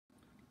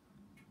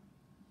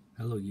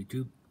Hello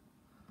YouTube.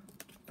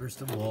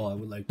 First of all, I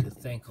would like to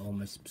thank all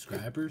my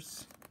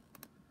subscribers.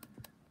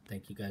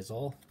 Thank you guys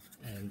all.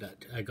 And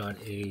I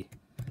got a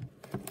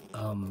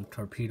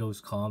Torpedo's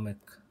Comic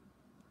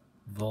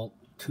Vault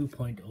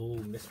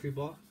 2.0 mystery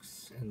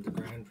box, and the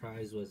grand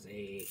prize was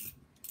a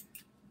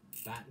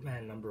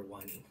Batman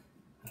 #1.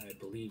 I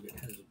believe it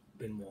has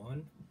been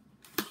won.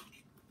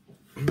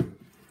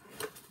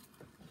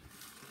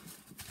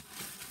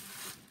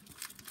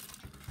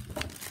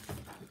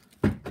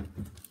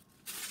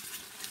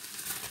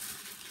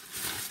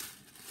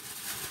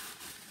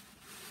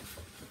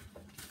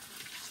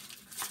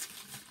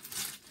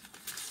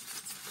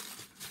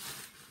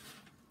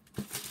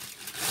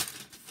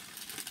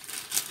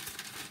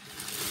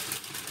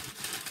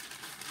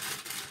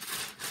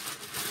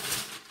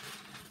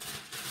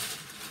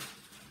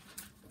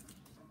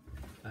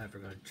 I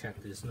forgot to check,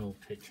 there's no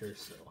picture,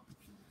 so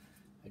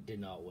I did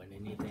not win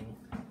anything.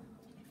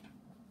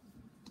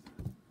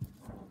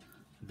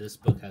 This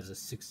book has a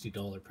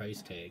 $60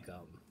 price tag.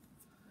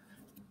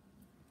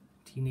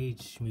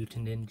 Teenage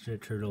Mutant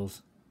Ninja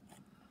Turtles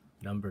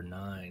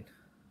 #9.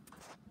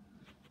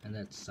 And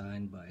that's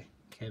signed by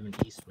Kevin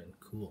Eastman.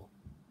 Cool.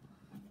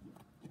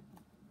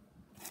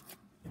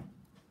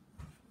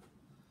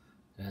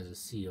 It has a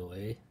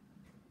COA.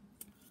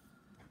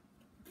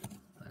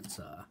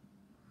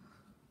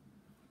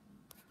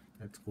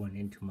 That's going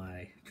into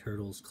my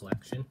Turtles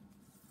collection.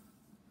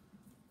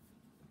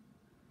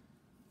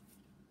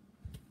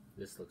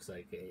 This looks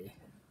like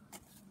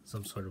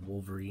some sort of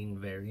Wolverine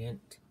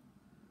variant.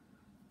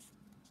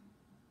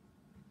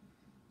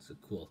 It's a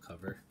cool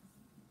cover.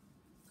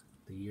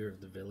 The Year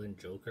of the Villain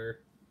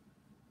Joker.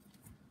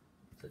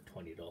 It's a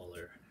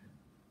 $20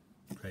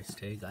 price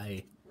tag.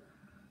 I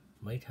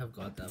might have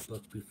got that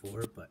book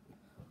before, but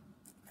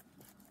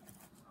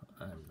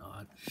I'm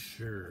not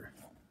sure.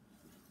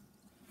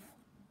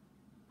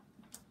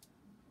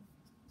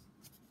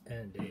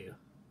 And a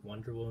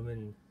Wonder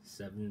Woman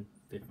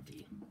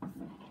 750.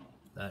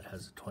 That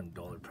has a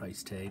 $20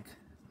 price tag.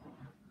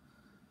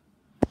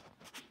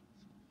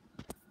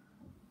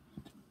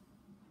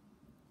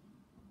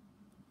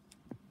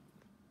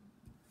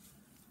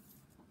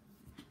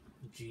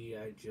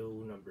 G.I.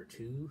 Joe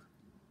 #2.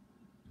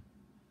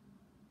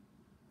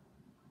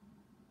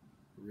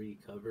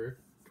 Recover,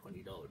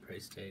 $20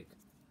 price tag.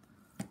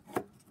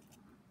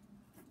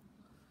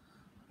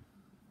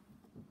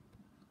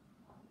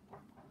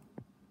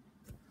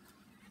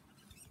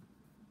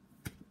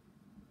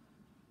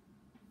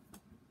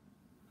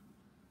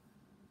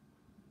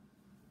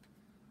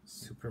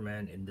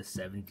 Superman in the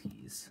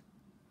 70s.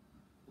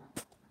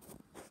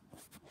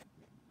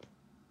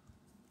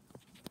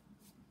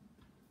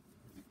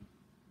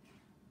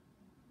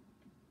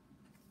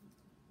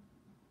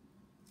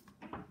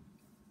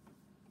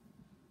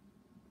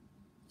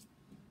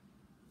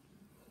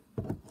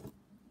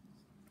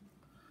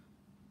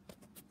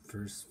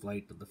 First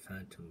Flight of the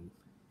Phantom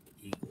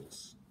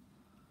Eagles.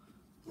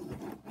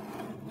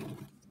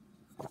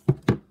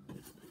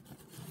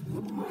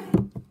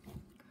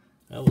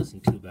 That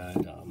wasn't too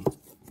bad.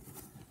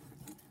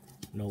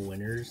 No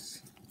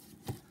winners.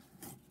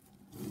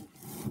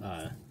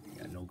 Yeah,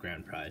 no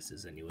grand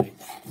prizes anyway.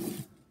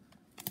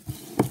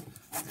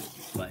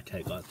 But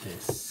I got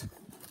this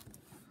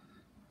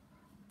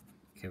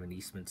Kevin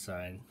Eastman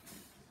sign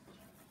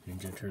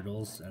Ninja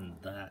Turtles,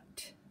 and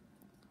that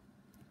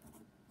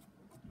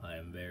I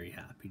am very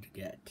happy to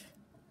get.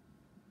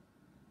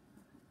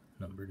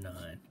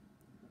 #9.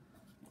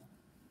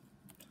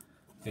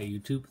 Okay,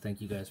 YouTube, thank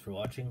you guys for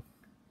watching,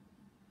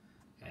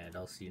 and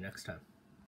I'll see you next time.